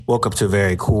woke up to a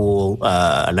very cool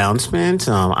announcement.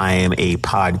 I am a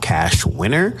podcast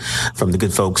winner from the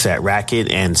good folks at Racket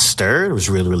and Stir. It was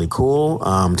really, really cool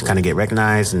to kind of get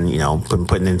recognized and,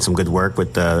 putting in some good work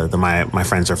with My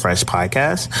Friends Are Fresh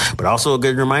podcast, but also a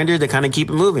good reminder to kind of keep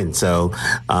it moving. So,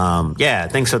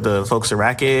 thanks to the folks at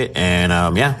Racket and,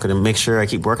 going to make sure I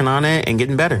keep working on it and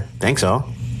getting better. Thanks all.